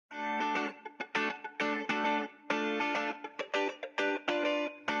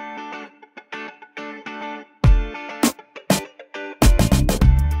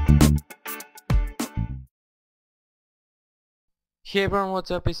Hey everyone,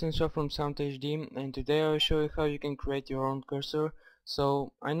 what's up? It's Insha from SoundHD, and today I'll show you how you can create your own cursor.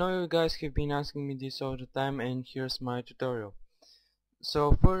 So I know you guys have been asking me this all the time, and here's my tutorial.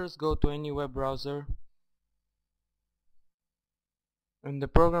 So first go to any web browser, and the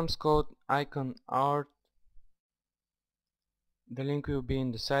program's called Icon Art. The link will be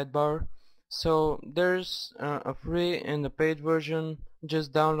in the sidebar. So there's a free and a paid version.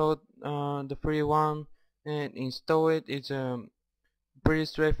 Just download the free one and install it. It's a pretty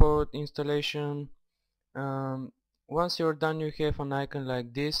straightforward installation. Once you're done, you have an icon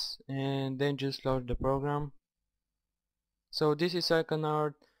like this, and then just load the program. So this is icon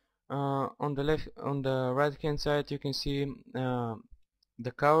art. On the right hand side, you can see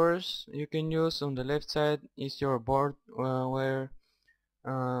the colors you can use. On the left side is your board where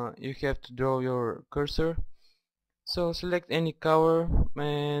you have to draw your cursor. So select any color,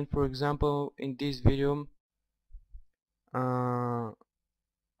 and for example in this video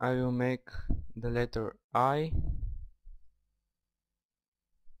I will make the letter I.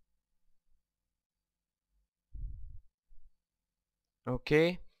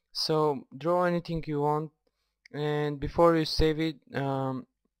 Okay, so draw anything you want, and before you save it, you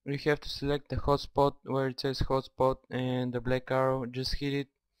have to select the hotspot where it says hotspot and the black arrow. Just hit it,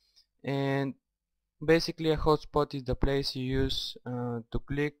 and basically a hotspot is the place you use to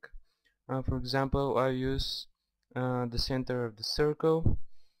click. For example, I use the center of the circle.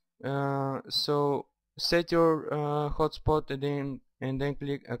 So set your hotspot and then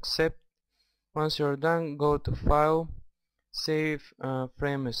click accept. Once you're done, go to file, save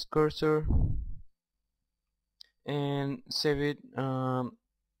frame as cursor, and save it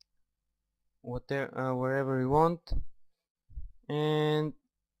wherever you want. And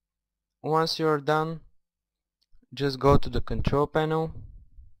once you're done, just go to the control panel.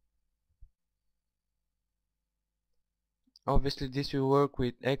 Obviously this will work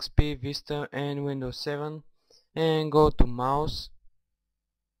with XP, Vista and Windows 7, and go to mouse,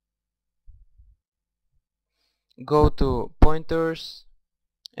 go to pointers,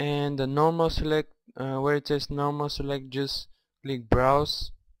 and the normal select, where it says normal select, just click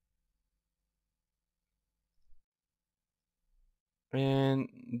browse, and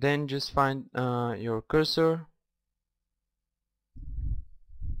then just find your cursor.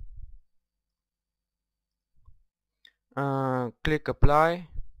 Click apply,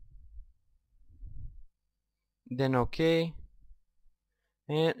 then OK,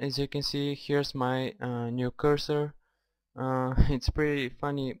 and as you can see, here's my new cursor. It's pretty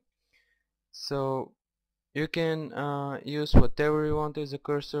funny. So you can use whatever you want as a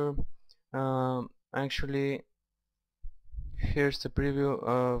cursor. Actually, here's the preview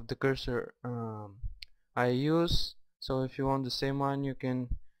of the cursor I use. So if you want the same one, you can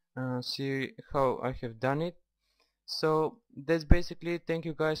see how I have done it. So that's basically it. Thank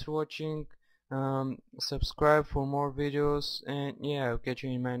you guys for watching. Subscribe for more videos, and yeah, I'll catch you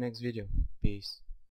in my next video. Peace.